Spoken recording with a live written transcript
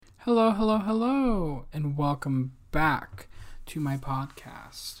Hello, hello, hello, and welcome back to my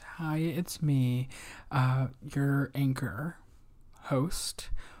podcast. Hi, it's me, your anchor host,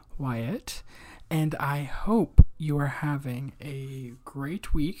 Wyatt, and I hope you are having a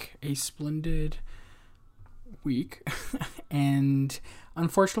great week, a splendid week, and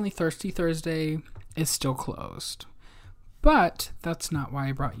unfortunately, Thirsty Thursday is still closed. But that's not why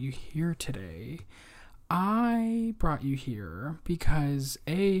I brought you here today. I brought you here because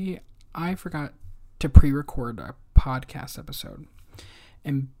I forgot to pre-record a podcast episode,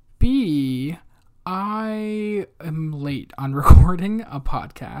 and B, I am late on recording a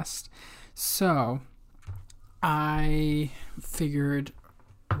podcast, so I figured,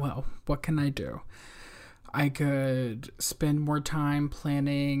 well, what can I do? I could spend more time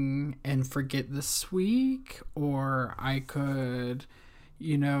planning and forget this week, or I could,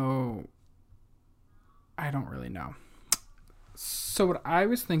 I don't really know. So what I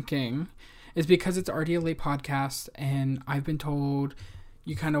was thinking is, because it's already a late podcast and I've been told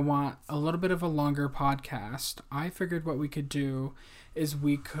you kind of want a little bit of a longer podcast, I figured what we could do is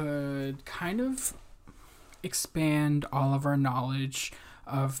we could kind of expand all of our knowledge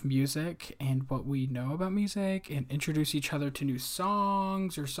of music and what we know about music and introduce each other to new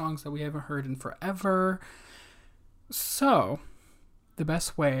songs or songs that we haven't heard in forever. So the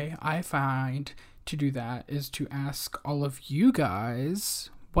best way I find to do that is to ask all of you guys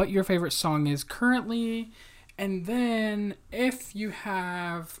what your favorite song is currently, and then if you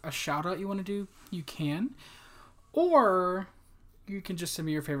have a shout out you want to do, you can, or you can just send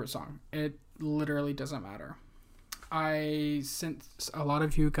me your favorite song. It literally doesn't matter. I sent a lot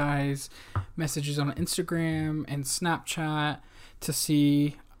of you guys messages on Instagram and Snapchat to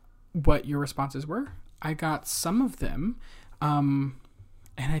see what your responses were. I got some of them,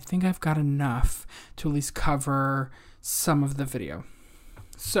 and I think I've got enough to at least cover some of the video.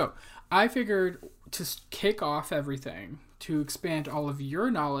 So I figured to kick off everything, to expand all of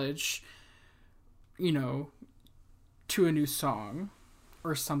your knowledge, to a new song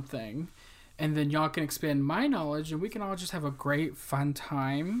or something, and then y'all can expand my knowledge, and we can all just have a great fun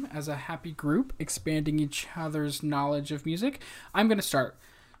time as a happy group, expanding each other's knowledge of music. I'm going to start.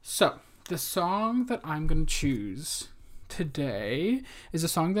 So the song that I'm going to choose today is a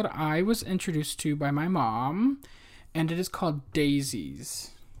song that I was introduced to by my mom, and it is called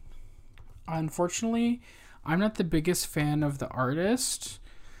Daisies. Unfortunately, I'm not the biggest fan of the artist,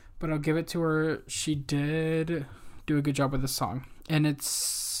 but I'll give it to her. She did do a good job with the song, and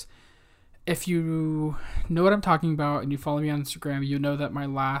it's, if you know what I'm talking about and you follow me on Instagram, you know that my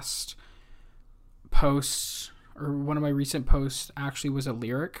last post, or one of my recent posts, actually was a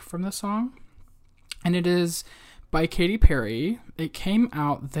lyric from the song, and it is by Katy Perry. It came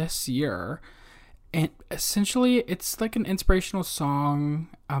out this year, and essentially it's like an inspirational song.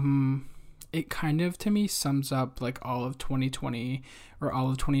 It kind of, to me, sums up like all of 2020 or all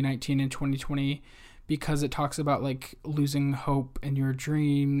of 2019 and 2020, because it talks about like losing hope in your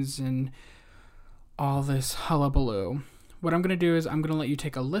dreams and all this hullabaloo. What I'm going to do is I'm going to let you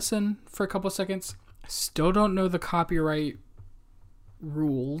take a listen for a couple of seconds. Still don't know the copyright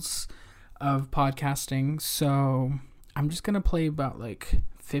rules of podcasting, so I'm just gonna play about like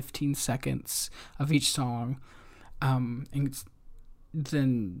 15 seconds of each song, and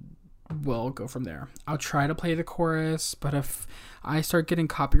then we'll go from there. I'll try to play the chorus, but if I start getting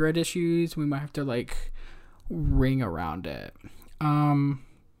copyright issues, we might have to like ring around it.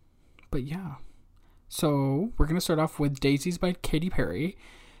 But yeah, so we're gonna start off with Daisies by Katy Perry,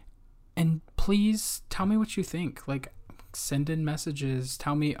 and please tell me what you think. Like, send in messages,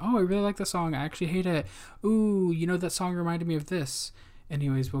 tell me, oh, I really like the song, I actually hate it, ooh, that song reminded me of this.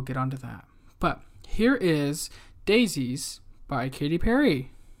 Anyways, we'll get onto that. But here is Daisies by Katy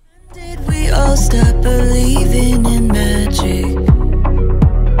Perry. Did we all stop believing in magic?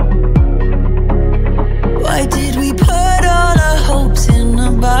 Why did we put all our hopes in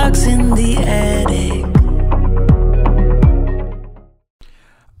a box in the attic?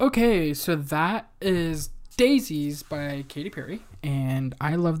 Okay, so that is Daisies by Katy Perry, and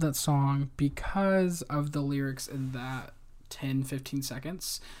I love that song because of the lyrics in that 10-15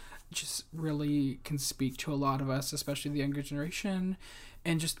 seconds. Just really can speak to a lot of us, especially the younger generation,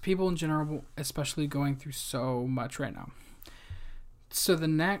 and just people in general, especially going through so much right now. So the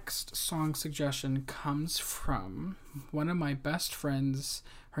next song suggestion comes from one of my best friends.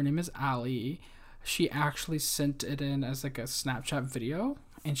 Her name is Allie. She actually sent it in as like a Snapchat video,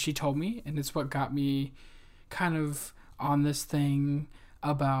 and she told me, and it's what got me kind of on this thing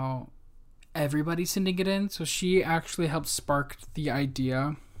about everybody sending it in. So she actually helped spark the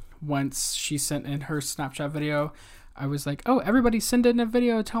idea once she sent in her Snapchat video. I was like, oh, everybody send in a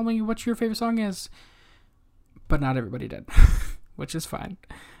video. Tell me what your favorite song is. But not everybody did, which is fine.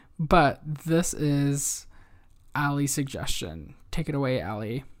 But this is Allie's suggestion. Take it away,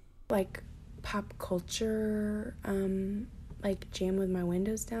 Allie. Like pop culture, like Jam with My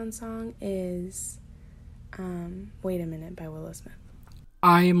Windows Down song is Wait a Minute by Willow Smith.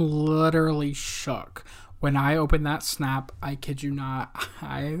 I am literally shook. When I opened that snap, I kid you not,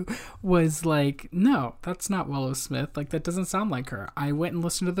 I was like, no, that's not Willow Smith. Like, that doesn't sound like her. I went and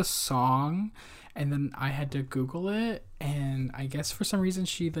listened to the song, and then I had to Google it, and I guess for some reason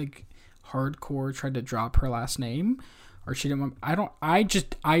she, like, hardcore tried to drop her last name, or she didn't want,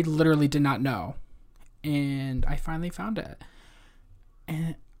 I literally did not know. And I finally found it.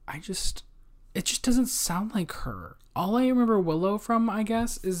 And it just doesn't sound like her. All I remember Willow from, I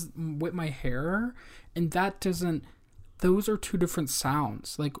guess, is With My Hair. And those are two different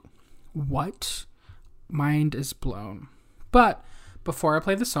sounds. Like, what? Mind is blown. But before I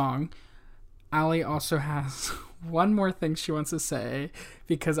play the song, Allie also has one more thing she wants to say,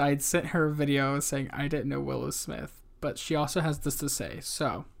 because I had sent her a video saying I didn't know Willow Smith. But she also has this to say.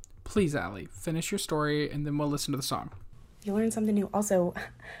 So, please, Allie, finish your story, and then we'll listen to the song. You learn something new. Also,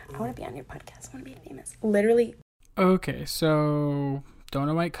 I want to be on your podcast. I want to be famous. Literally. Okay, so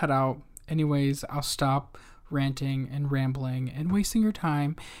Donna might cut out. Anyways, I'll stop ranting and rambling and wasting your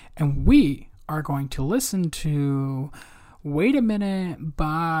time. And we are going to listen to Wait a Minute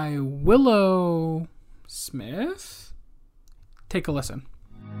by Willow Smith. Take a listen.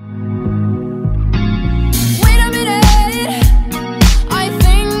 Wait a minute, I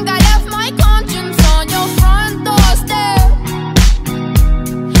think I left my conscience on your front doorstep.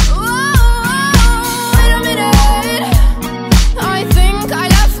 Whoa, wait a minute, I think I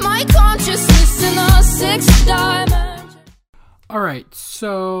left my consciousness in a sixth dimension. Alright,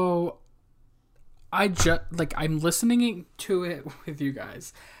 so I'm listening to it with you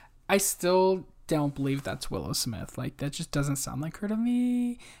guys. I still don't believe that's Willow Smith. Like, that just doesn't sound like her to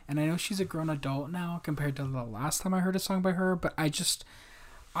me. And I know she's a grown adult now compared to the last time I heard a song by her, but I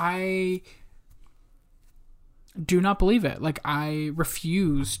do not believe it. Like, I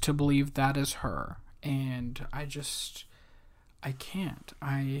refuse to believe that is her. And I can't.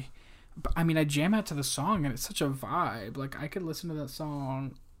 I mean, I jam out to the song and it's such a vibe. Like, I could listen to that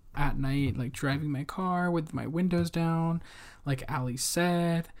song at night, like driving my car with my windows down, like Allie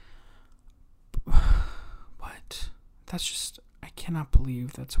said. What? That's just, I cannot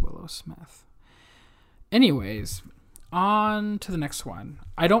believe that's Willow Smith. Anyways, on to the next one.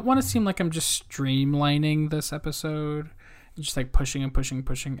 I don't want to seem like I'm just streamlining this episode, just like pushing and pushing and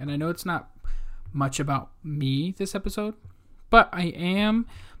pushing. And I know it's not much about me this episode, but I am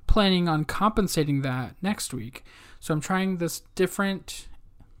planning on compensating that next week. So I'm trying this different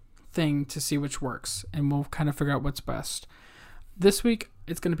thing to see which works, and we'll kind of figure out what's best. This week,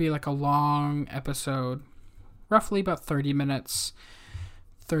 it's going to be like a long episode, roughly about 30 minutes,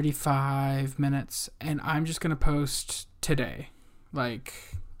 35 minutes, and I'm just going to post today. Like,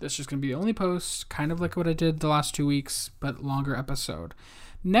 this is just going to be the only post, kind of like what I did the last 2 weeks, but longer episode.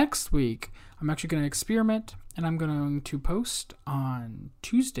 Next week, I'm actually going to experiment, and I'm going to post on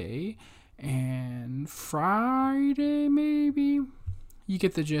Tuesday and Friday, maybe. You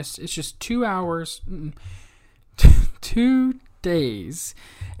get the gist. It's just 2 hours, 2 days,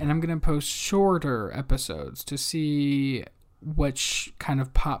 and I'm going to post shorter episodes to see which kind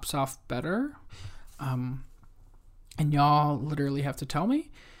of pops off better. And y'all literally have to tell me.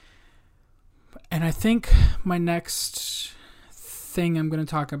 And I think my next thing I'm going to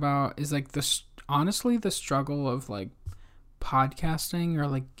talk about is like this, honestly, the struggle of like podcasting, or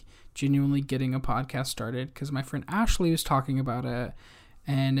like genuinely getting a podcast started, because my friend Ashley was talking about it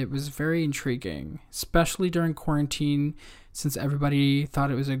and it was very intriguing, especially during quarantine, since everybody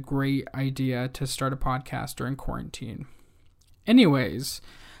thought it was a great idea to start a podcast during quarantine. Anyways,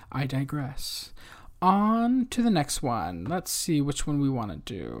 I digress. On to the next one. Let's see which one we want to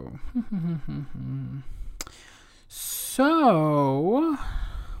do. So,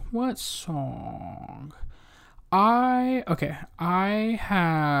 what song? I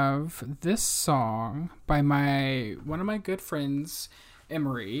have this song by one of my good friends,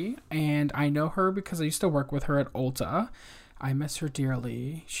 Emery, and I know her because I used to work with her at Ulta. I miss her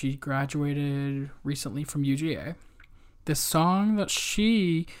dearly. She graduated recently from UGA. The song that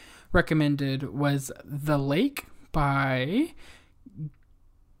she recommended was The Lake by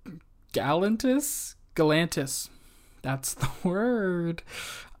Galantis. That's the word.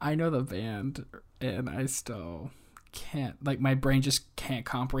 I know the band, and I still can't, like, my brain just can't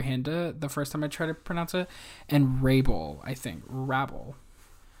comprehend it the first time I try to pronounce it. And Rabel, I think. Rabel.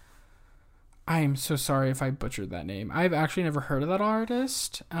 I am so sorry if I butchered that name. I've actually never heard of that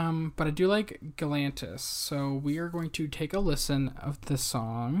artist, but I do like Galantis. So we are going to take a listen of this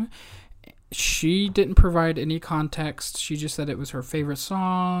song. She didn't provide any context. She just said it was her favorite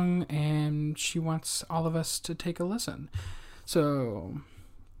song, and she wants all of us to take a listen. So,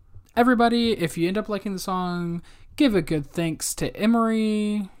 everybody, if you end up liking the song, give a good thanks to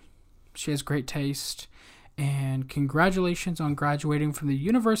Emery. She has great taste. And congratulations on graduating from the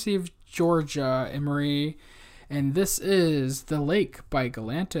University of Georgia, Emery. And this is The Lake by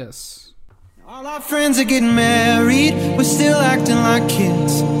Galantis. All our friends are getting married, we're still acting like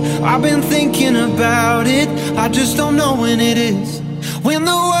kids. I've been thinking about it, I just don't know when it is. When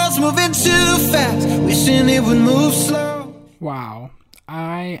the world's moving too fast, wishing it would move slow. Wow.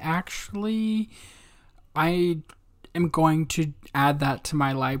 I am going to add that to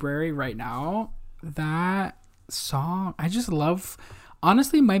my library right now. That song, I just love.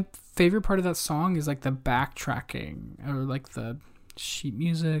 Honestly, my favorite part of that song is like the backtracking, or like the sheet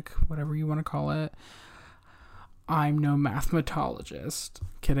music, whatever you want to call it. I'm no mathematologist.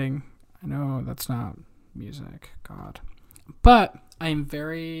 Kidding. I know that's not music. God. But I'm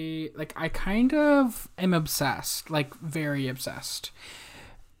very, like, I kind of am obsessed, like very obsessed.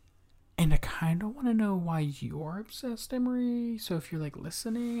 And I kind of want to know why you're obsessed, Emery. So if you're like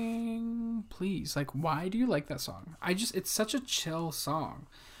listening, please, like, why do you like that song? It's such a chill song.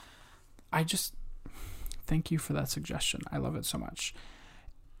 Thank you for that suggestion. I love it so much.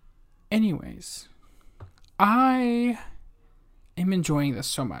 Anyways, I am enjoying this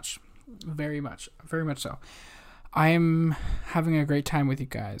so much. Very much so. I am having a great time with you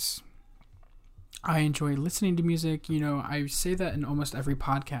guys. I enjoy listening to music. You know, I say that in almost every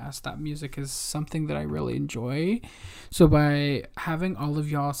podcast, that music is something that I really enjoy. So by having all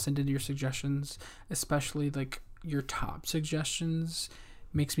of y'all send in your suggestions, especially like your top suggestions,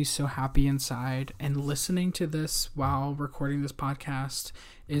 makes me so happy inside. And listening to this while recording this podcast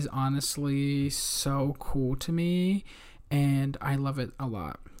is honestly so cool to me, and I love it a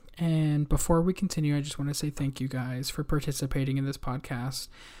lot. And before we continue, I just want to say thank you guys for participating in this podcast.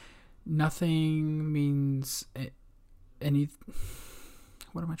 Nothing means any.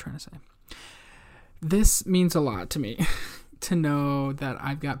 What am I trying to say? This means a lot to me to know that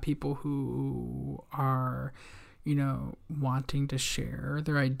I've got people who are, you know, wanting to share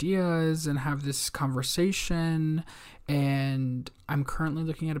their ideas and have this conversation. And I'm currently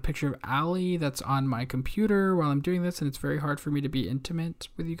looking at a picture of Allie that's on my computer while I'm doing this, and it's very hard for me to be intimate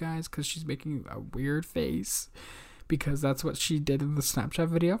with you guys because she's making a weird face because that's what she did in the Snapchat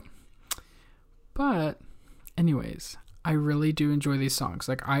video. But anyways, I really do enjoy these songs.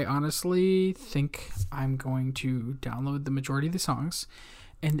 Like, I honestly think I'm going to download the majority of the songs.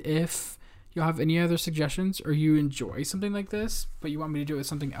 And if you have any other suggestions, or you enjoy something like this, but you want me to do it with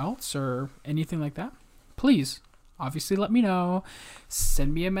something else or anything like that, please, obviously let me know.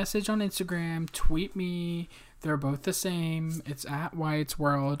 Send me a message on Instagram, tweet me. They're both the same. It's at Wyatt's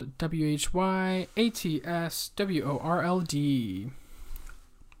World, WHYATSWORLD.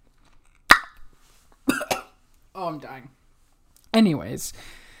 Oh, I'm dying. Anyways,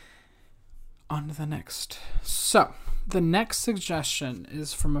 on to the next. So, the next suggestion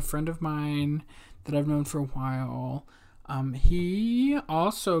is from a friend of mine that I've known for a while. He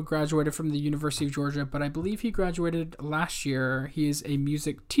also graduated from the University of Georgia, but I believe he graduated last year. He is a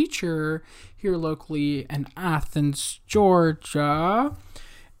music teacher here locally in Athens, Georgia.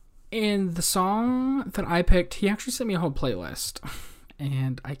 And the song that I picked, he actually sent me a whole playlist,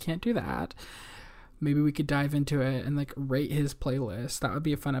 and I can't do that. Maybe we could dive into it and like rate his playlist. That would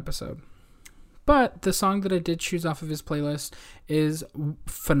be a fun episode. But the song that I did choose off of his playlist is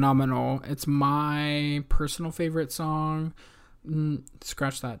phenomenal. It's my personal favorite song.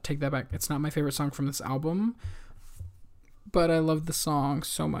 Scratch that. Take that back. It's not my favorite song from this album. But I love the song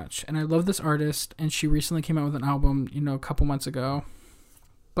so much. And I love this artist. And she recently came out with an album, you know, a couple months ago.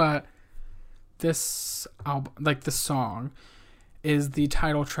 But this album, like the song, is the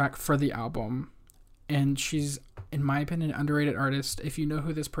title track for the album. And she's, in my opinion, an underrated artist. If you know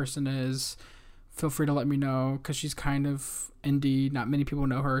who this person is, feel free to let me know, because she's kind of indie. Not many people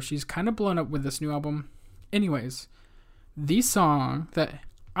know her. She's kind of blown up with this new album. Anyways, the song that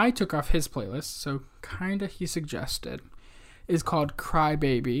I took off his playlist, so kind of he suggested, is called Cry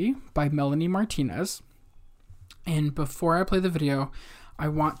Baby by Melanie Martinez. And before I play the video, I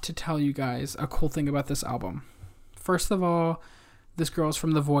want to tell you guys a cool thing about this album. First of all, this girl's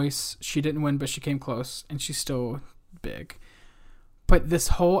from The Voice. She didn't win, but she came close, and she's still big. But this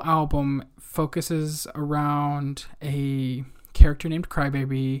whole album focuses around a character named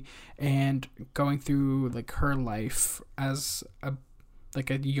Crybaby and going through like her life as a like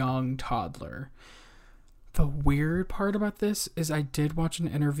a young toddler. The weird part about this is I did watch an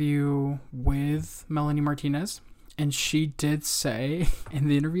interview with Melanie Martinez, and she did say in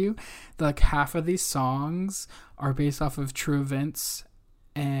the interview that like half of these songs are based off of true events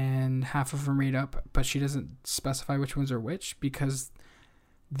and half of them made up, but she doesn't specify which ones are which because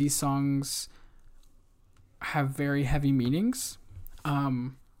these songs have very heavy meanings.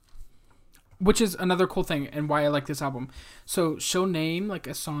 Which is another cool thing and why I like this album. So she'll name like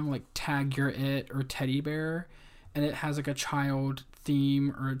a song like Tag You're It or Teddy Bear, and it has like a child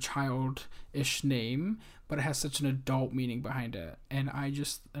theme or a childish name, but it has such an adult meaning behind it. And I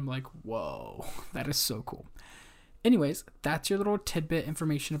just am like, whoa, that is so cool. Anyways, that's your little tidbit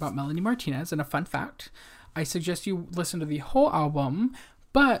information about Melanie Martinez. And a fun fact, I suggest you listen to the whole album,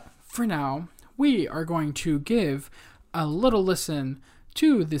 but for now, we are going to give a little listen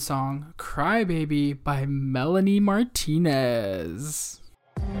to the song Cry Baby by Melanie Martinez.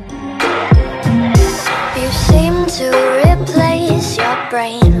 You seem to replace your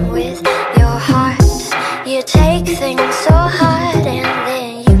brain with your heart. You take things so hard and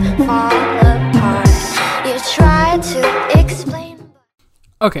then you fall apart. You try to explain.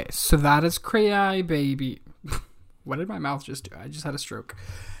 Okay, so that is Cry Baby. What did my mouth just do? I just had a stroke.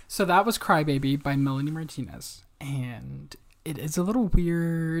 So that was Cry Baby by Melanie Martinez. And it is a little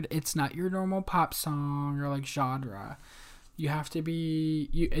weird. It's not your normal pop song or like genre. You have to be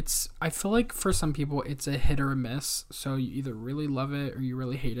I feel like for some people it's a hit or a miss. So you either really love it or you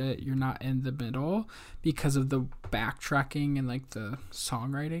really hate it. You're not in the middle because of the backtracking and like the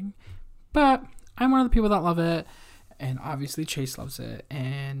songwriting. But I'm one of the people that love it, and obviously Chase loves it,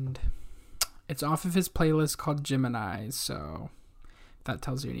 and it's off of his playlist called Gemini, so if that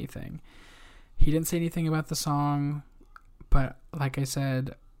tells you anything. He didn't say anything about the song. But like I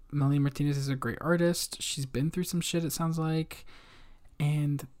said, Melanie Martinez is a great artist. She's been through some shit, it sounds like.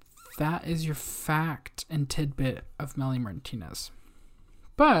 And that is your fact and tidbit of Melanie Martinez.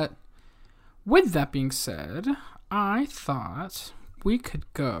 But with that being said, I thought we could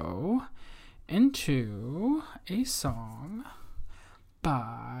go into a song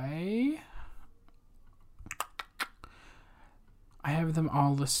by... I have them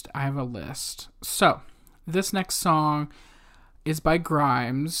all listed. I have a list. So, this next song is by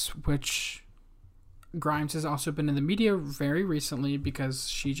Grimes, which Grimes has also been in the media very recently because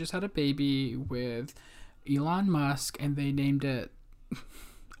she just had a baby with Elon Musk and they named it,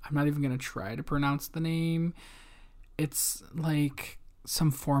 I'm not even going to try to pronounce the name. It's like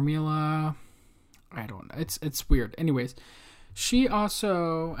some formula. I don't know. It's weird. Anyways, she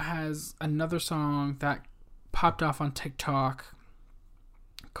also has another song that popped off on TikTok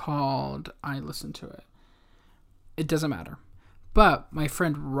called I Listened to It. It doesn't matter. But my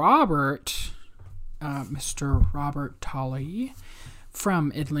friend Robert, Mr. Robert Tolley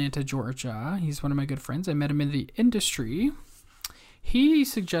from Atlanta, Georgia, he's one of my good friends. I met him in the industry. He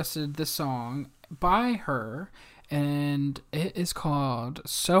suggested this song by her, and it is called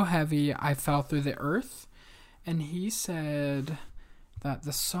So Heavy I Fell Through the Earth. And he said that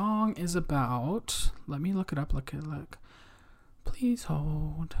the song is about, let me look it up, look. Please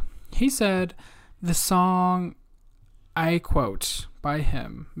hold. He said the song, I quote by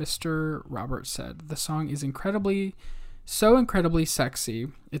him, Mr. Robert said, the song is so incredibly sexy.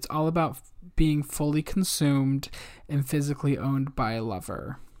 It's all about being fully consumed and physically owned by a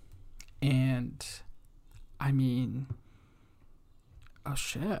lover. And I mean, oh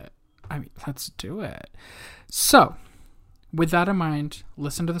shit. I mean, let's do it. So, with that in mind,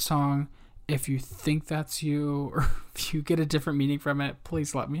 listen to the song. If you think that's you, or if you get a different meaning from it,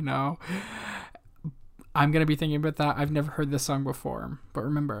 please let me know. I'm going to be thinking about that. I've never heard this song before. But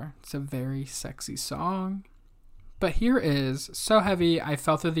remember, it's a very sexy song. But here is So Heavy I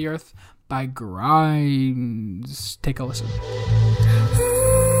Fell Through the Earth by Grimes. Take a listen.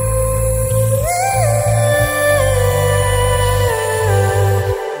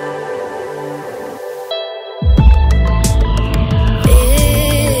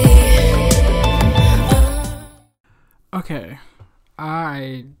 Okay,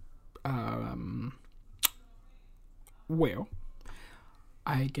 well,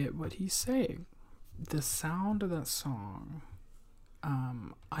 I get what he's saying. The sound of that song,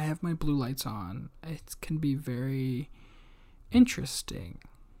 I have my blue lights on. It can be very interesting.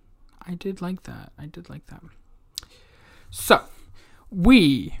 I did like that. So,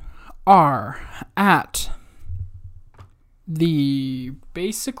 we are at the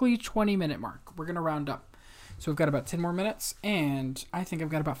basically 20-minute mark. We're going to round up. So we've got about 10 more minutes, and I think I've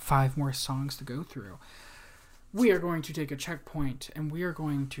got about 5 more songs to go through. We are going to take a checkpoint, and we are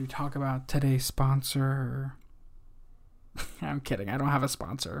going to talk about today's sponsor, I'm kidding. I don't have a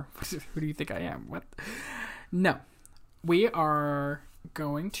sponsor. Who do you think I am? What? No. We are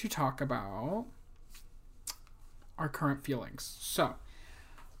going to talk about our current feelings. So,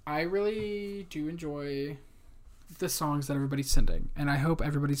 I really do enjoy the songs that everybody's sending, and I hope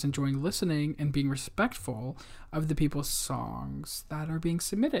everybody's enjoying listening and being respectful of the people's songs that are being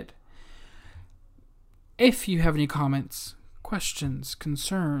submitted. If you have any comments, questions,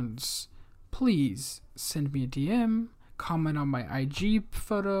 concerns, please send me a DM, comment on my IG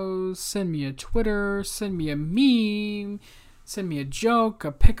photos, send me a Twitter, send me a meme, send me a joke,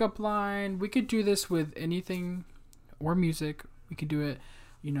 a pickup line. We could do this with anything or music. We could do it,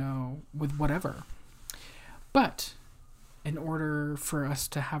 with whatever. But in order for us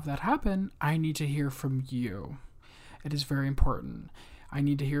to have that happen, I need to hear from you. It is very important. I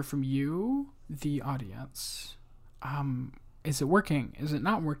need to hear from you, the audience. Is it working? Is it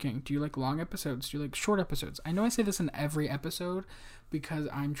not working? Do you like long episodes? Do you like short episodes? I know I say this in every episode because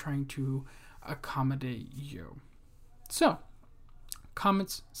I'm trying to accommodate you. So,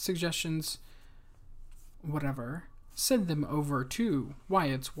 comments, suggestions, whatever, send them over to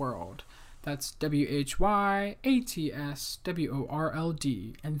Wyatt's World. That's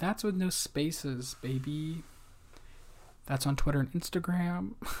WHYATSWORLD. And that's with no spaces, baby. That's on Twitter and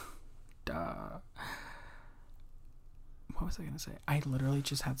Instagram. Duh. What was I going to say? I literally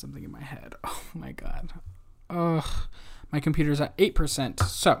just had something in my head. Oh my god. Ugh. My computer's at 8%.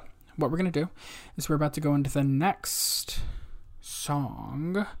 So, what we're going to do is we're about to go into the next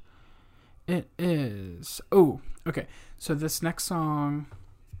song. It is... Oh, okay. So this next song...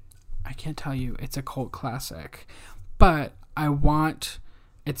 I can't tell you. It's a cult classic. But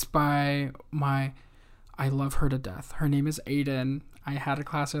it's by I love her to death. Her name is Aiden. I had a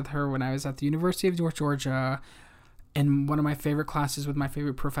class with her when I was at the University of North Georgia. In one of my favorite classes with my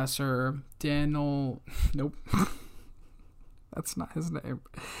favorite professor, Daniel. Nope. That's not his name.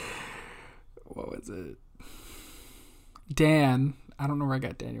 What was it? Dan. I don't know where I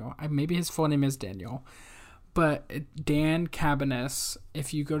got Daniel. Maybe his full name is Daniel. But Dan Cabanis,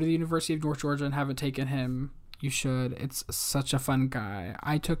 if you go to the University of North Georgia and haven't taken him, you should. It's such a fun guy.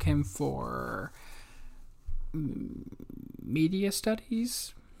 I took him for media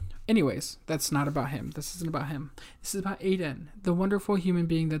studies. Anyways, that's not about him. This isn't about him. This is about Aiden, the wonderful human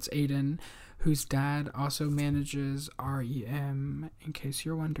being that's Aiden, whose dad also manages REM, in case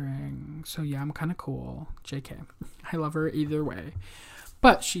you're wondering. So yeah, I'm kind of cool. JK. I love her either way.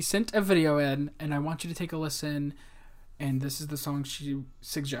 But she sent a video in, and I want you to take a listen, and this is the song she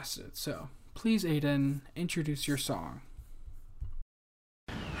suggested. So, please, Aiden, introduce your song.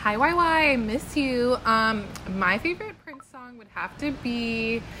 Hi, YY, I miss you. My favorite Prince song would have to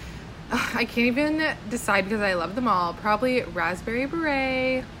be... I can't even decide because I love them all. Probably Raspberry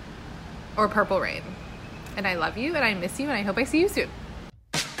Beret or Purple Rain. And I love you, and I miss you, and I hope I see you soon.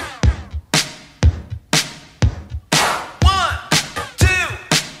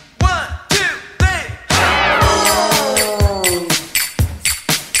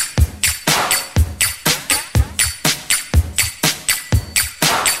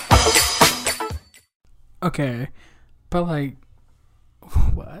 Okay, but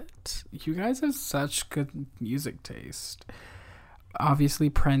what? You guys have such good music taste. Obviously,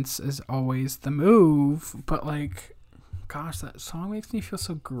 Prince is always the move, but gosh, that song makes me feel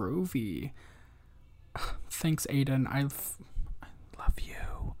so groovy. Thanks, Aiden. I love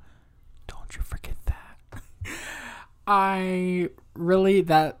you. Don't you forget that.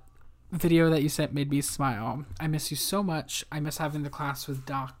 That video that you sent made me smile. I miss you so much. I miss having the class with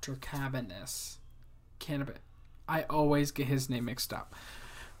Dr. Cabanis. I always get his name mixed up.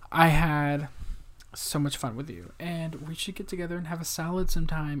 I had so much fun with you, and we should get together and have a salad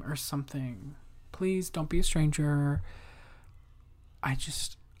sometime or something. Please don't be a stranger.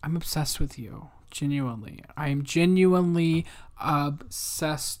 I'm obsessed with you. Genuinely. I am genuinely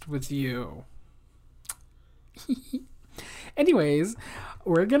obsessed with you. Anyways,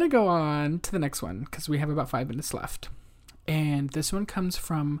 we're gonna go on to the next one because we have about 5 minutes left. And this one comes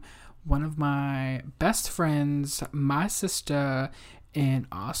from one of my best friends, my sister in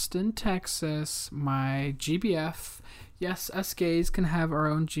Austin, Texas, my GBF. Yes, us gays can have our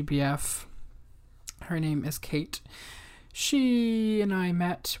own GBF. Her name is Kate. She and I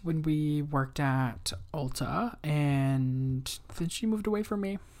met when we worked at Ulta, and then she moved away from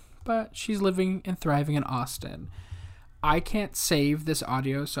me. But she's living and thriving in Austin. I can't save this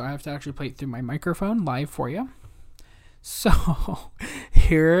audio, so I have to actually play it through my microphone live for you. So,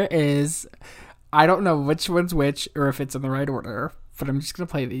 here is, I don't know which one's which or if it's in the right order, but I'm just going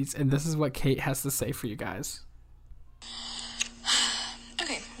to play these, and this is what Kate has to say for you guys.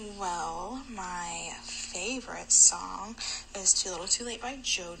 Okay, well, my favorite song is Too Little Too Late by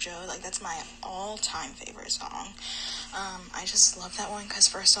JoJo. Like, that's my all-time favorite song. I just love that one because,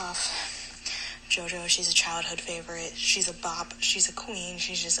 first off, JoJo, she's a childhood favorite. She's a bop. She's a queen.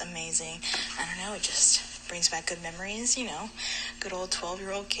 She's just amazing. I don't know, it just brings back good memories, you know. Good old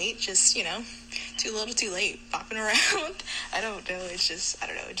 12-year-old Kate, just, you know, too little too late, bopping around. I don't know, it just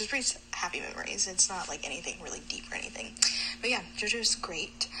brings happy memories. It's not like anything really deep or anything. But yeah, JoJo's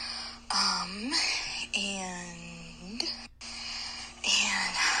great. And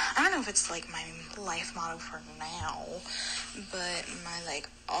I don't know if it's like my life motto for now, but my like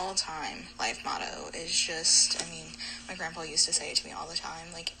all-time life motto is just, I mean, my grandpa used to say it to me all the time,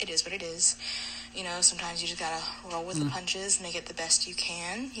 like, it is what it is. You know, sometimes you just gotta roll with the punches, make it the best you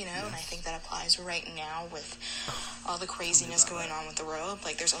can, you know, and I think that applies right now with all the craziness going on with the world.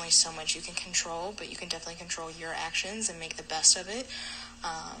 Like, there's only so much you can control, but you can definitely control your actions and make the best of it.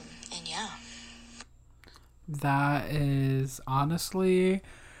 And yeah. That is, honestly,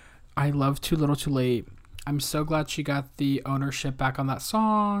 I love Too Little Too Late. I'm so glad she got the ownership back on that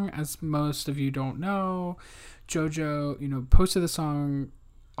song. As most of you don't know, JoJo, you know, posted the song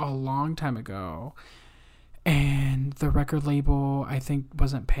a long time ago, and the record label, I think,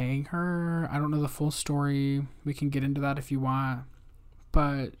 wasn't paying her. I don't know the full story. We can get into that if you want,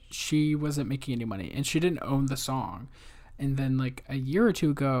 but she wasn't making any money, and she didn't own the song. And then like a year or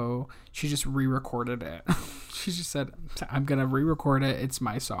two ago, she just re-recorded it. She just said, I'm gonna re-record it, it's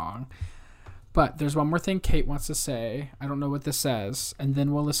my song. But there's one more thing Kate wants to say. I don't know what this says, and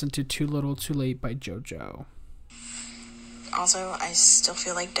then we'll listen to Too Little Too Late by JoJo. Also, I still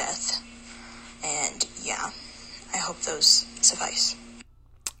feel like death. And yeah, I hope those suffice.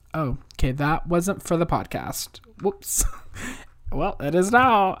 Oh, okay, that wasn't for the podcast. Whoops. Well, it is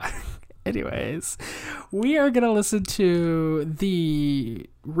now. Anyways, we are going to listen to the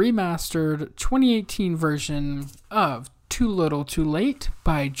remastered 2018 version of Too Little Too Late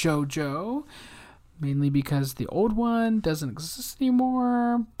by JoJo. Mainly because the old one doesn't exist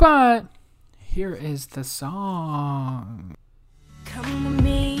anymore. But here is the song. Come with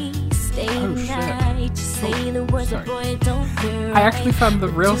me, stay night, just say the words, Sorry. boy, don't hurry. I actually found the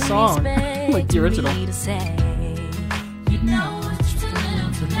real song, like the original. You know it's too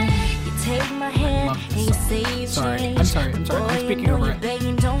little too late. You take my hand love and this you song. say you Sorry, changed. I'm sorry. I'm Boy, speaking you know over you're it.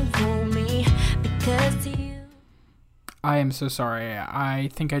 begging, don't fool me, because to you. I am so sorry. I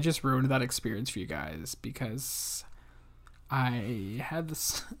think I just ruined that experience for you guys because I had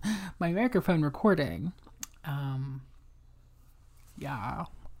this my microphone recording. Yeah.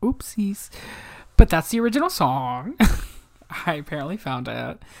 Oopsies. But that's the original song. I apparently found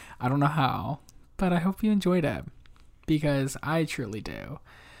it. I don't know how, but I hope you enjoyed it because I truly do.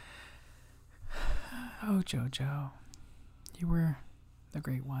 Oh, JoJo. You were the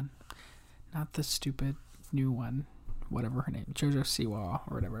great one. Not the stupid new one. Whatever her name. JoJo Siwa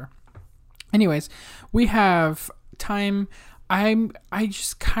or whatever. Anyways, we have time. I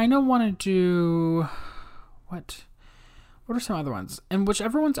just kind of want to do... What are some other ones? And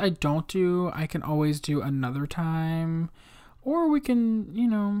whichever ones I don't do, I can always do another time. Or we can, you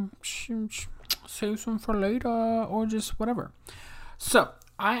know, save some for later or just whatever. So,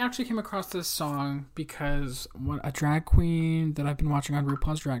 I actually came across this song because a drag queen that I've been watching on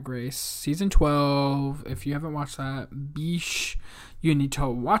RuPaul's Drag Race, season 12. If you haven't watched that, beesh, you need to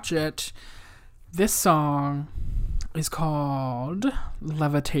watch it. This song is called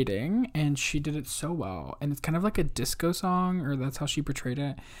Levitating, and she did it so well. And it's kind of like a disco song, or that's how she portrayed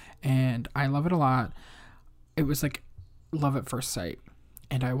it. And I love it a lot. It was like love at first sight.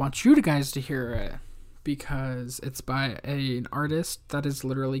 And I want you guys to hear it because it's by an artist that has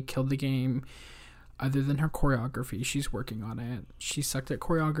literally killed the game. Other than her choreography, she's working on it. She sucked at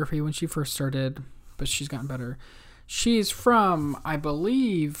choreography when she first started, but she's gotten better. She's from, I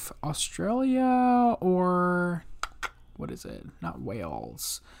believe, Australia or... what is it? Not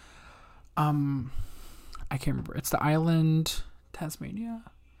Wales. I can't remember. It's the island Tasmania.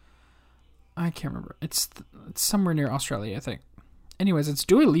 I can't remember. It's somewhere near Australia, I think. Anyways, it's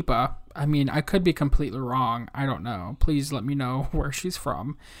Dua Lipa. I mean, I could be completely wrong. I don't know. Please let me know where she's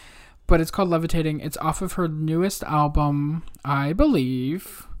from. But it's called Levitating. It's off of her newest album, I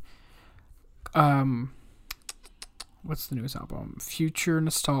believe. What's the newest album? Future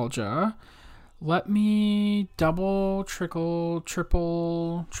Nostalgia. Let me double, triple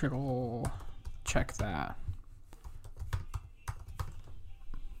check that.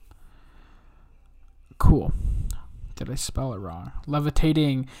 Cool. Did I spell it wrong?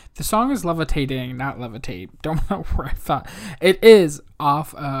 Levitating. The song is Levitating, not Levitate. Don't know where I thought. It is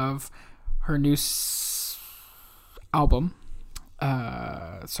off of her new album.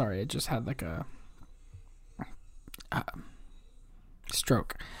 Sorry, I just had like a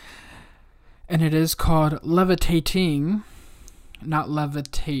stroke. And it is called Levitating, not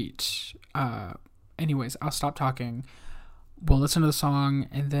Levitate. Anyways, I'll stop talking. We'll listen to the song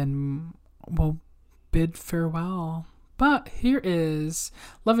and then we'll bid farewell. But here is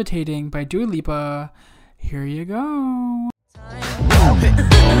Levitating by Dua Lipa. Here you go.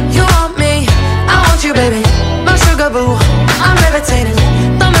 You want me, I want you, baby. My sugar boo, I'm levitating.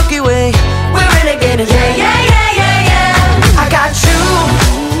 The Milky Way, we're renegading. Yeah, yeah, yeah, yeah, yeah. I got you,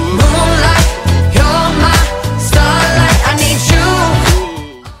 moonlight. You're my starlight. I need you.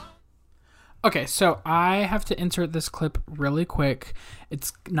 Okay, so I have to insert this clip really quick.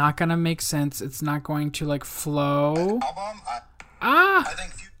 It's not gonna make sense. It's not going to like flow. Oh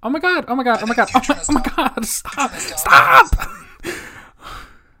my god! Oh my god! Oh my god! Oh my god! Stop! Stop!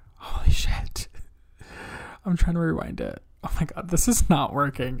 Holy shit! I'm trying to rewind it. Oh my god, this is not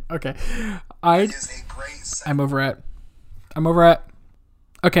working. Okay, I'm over it. I'm over it.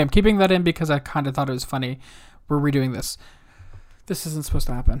 Okay, I'm keeping that in because I kind of thought it was funny. We're redoing this. This isn't supposed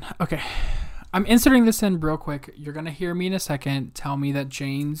to happen. Okay. I'm inserting this in real quick. You're going to hear me in a second tell me that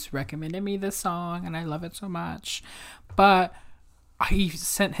James recommended me this song and I love it so much. But he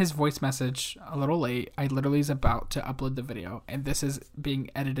sent his voice message a little late. I literally was about to upload the video and this is being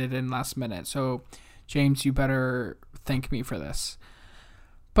edited in last minute. So James, you better thank me for this.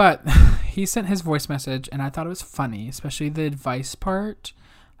 But he sent his voice message and I thought it was funny, especially the advice part.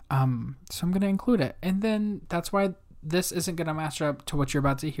 So I'm going to include it. And then that's why this isn't going to match up to what you're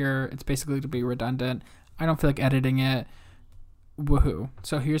about to hear. It's basically to be redundant. I don't feel like editing it. Woohoo.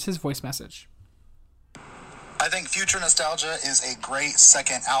 So here's his voice message. I think Future Nostalgia is a great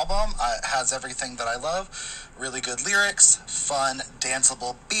second album. It has everything that I love. Really good lyrics, fun,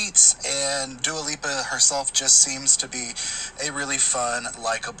 danceable beats, and Dua Lipa herself just seems to be a really fun,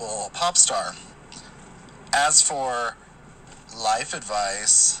 likable pop star. As for life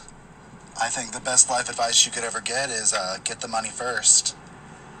advice, I think the best life advice you could ever get is get the money first.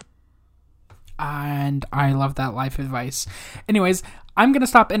 And I love that life advice. Anyways, I'm going to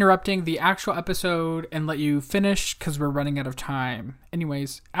stop interrupting the actual episode and let you finish because we're running out of time.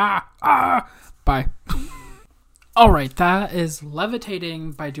 Anyways, bye. All right, that is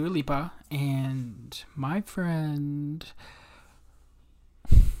Levitating by Dua Lipa. And my friend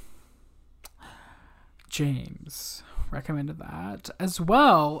James recommended that, as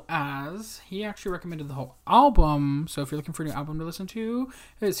well as he actually recommended the whole album. So if you're looking for a new album to listen to,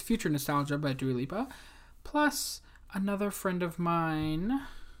 it's Future Nostalgia by Dua Lipa. Plus another friend of mine,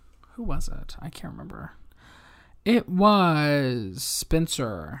 who was it? I can't remember. It was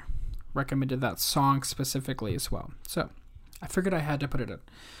Spencer, recommended that song specifically as well. So I figured I had to put it in.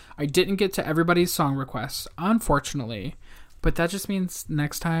 I didn't get to everybody's song requests, unfortunately, but that just means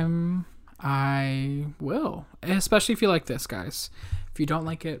next time I will, especially if you like this, guys. If you don't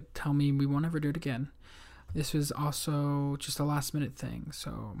like it, tell me. We won't ever do it again. This was also just a last minute thing.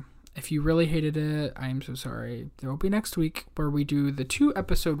 So if you really hated it, I am so sorry. There will be next week where we do the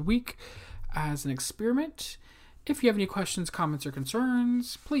 2-episode week as an experiment. If you have any questions, comments, or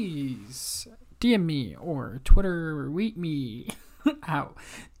concerns, please DM me or Twitter tweet me out.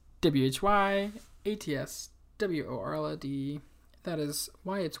 WHYATSWORLD. That is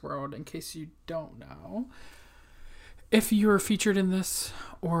Why It's World, in case you don't know. If you're featured in this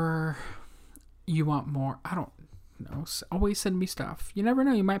or you want more, I don't know, always send me stuff. You never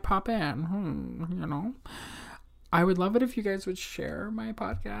know, you might pop in, you know. I would love it if you guys would share my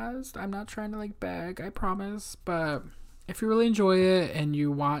podcast. I'm not trying to like beg, I promise. But if you really enjoy it and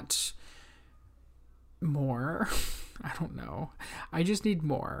you want more, I don't know. I just need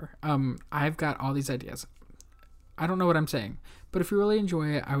more. I've got all these ideas. I don't know what I'm saying. But if you really enjoy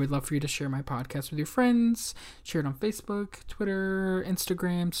it, I would love for you to share my podcast with your friends. Share it on Facebook, Twitter,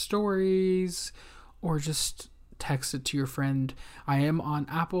 Instagram, stories, or just text it to your friend. I am on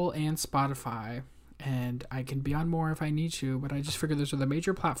Apple and Spotify, and I can be on more if I need to, but I just figure those are the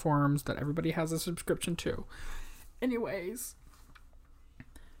major platforms that everybody has a subscription to. Anyways,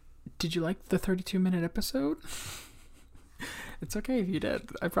 did you like the 32-minute episode? It's okay if you did,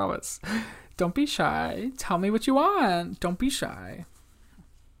 I promise. Don't be shy. Tell me what you want. Don't be shy.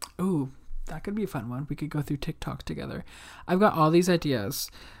 Ooh, that could be a fun one. We could go through TikTok together. I've got all these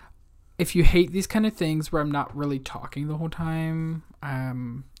ideas. If you hate these kind of things where I'm not really talking the whole time,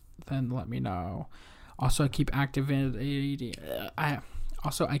 then let me know. Also, I keep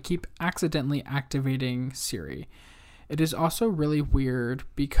accidentally activating Siri. It is also really weird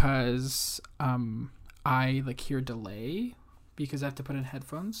because I like hear delay because I have to put in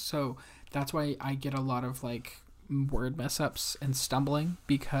headphones. So that's why I get a lot of like word mess ups and stumbling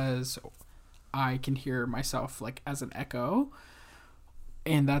because I can hear myself like as an echo.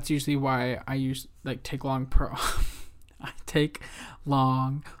 And that's usually why I take long I take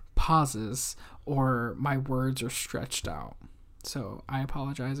long pauses or my words are stretched out. So I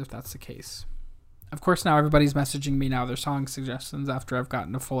apologize if that's the case. Of course, now everybody's messaging me now their song suggestions after I've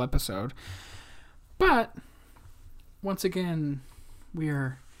gotten a full episode. But once again, we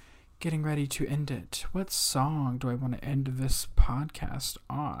are getting ready to end it. What song do I want to end this podcast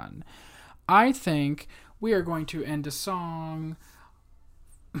on? I think we are going to end a song.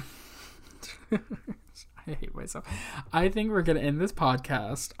 I hate myself. I think we're going to end this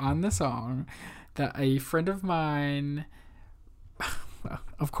podcast on the song that a friend of mine, well,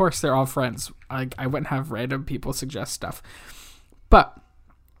 of course they're all friends. I wouldn't have random people suggest stuff. But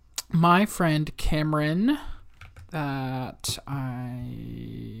my friend Cameron, that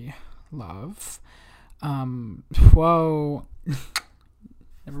I love, whoa,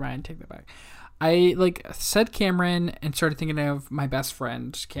 never mind, take that back. I said Cameron and started thinking of my best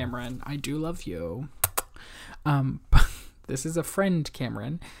friend Cameron. I do love you. This is a friend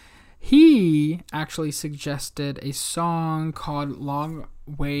Cameron. He actually suggested a song called Long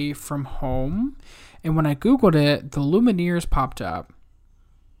Way From Home. And when I Googled it, the Lumineers popped up.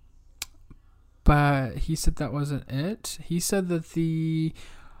 But he said that wasn't it. He said that the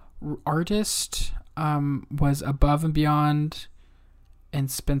artist was Above and Beyond and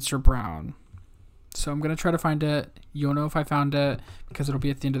Spencer Brown. So I'm going to try to find it. You'll know if I found it because it'll be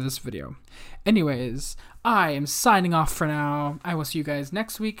at the end of this video. Anyways, I am signing off for now. I will see you guys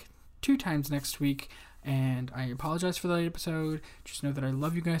next week, 2 times next week. And I apologize for the late episode. Just know that I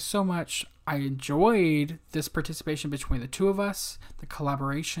love you guys so much. I enjoyed this participation between the two of us, the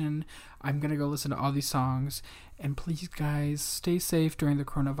collaboration. I'm going to go listen to all these songs. And please, guys, stay safe during the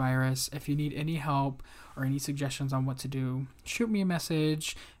coronavirus. If you need any help or any suggestions on what to do, shoot me a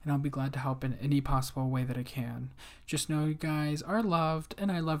message, and I'll be glad to help in any possible way that I can. Just know you guys are loved,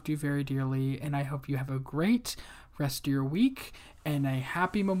 and I loved you very dearly, and I hope you have a great rest of your week and a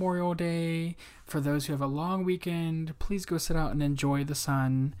happy Memorial Day. For those who have a long weekend, please go sit out and enjoy the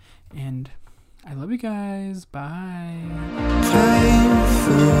sun, and I love you guys. Bye.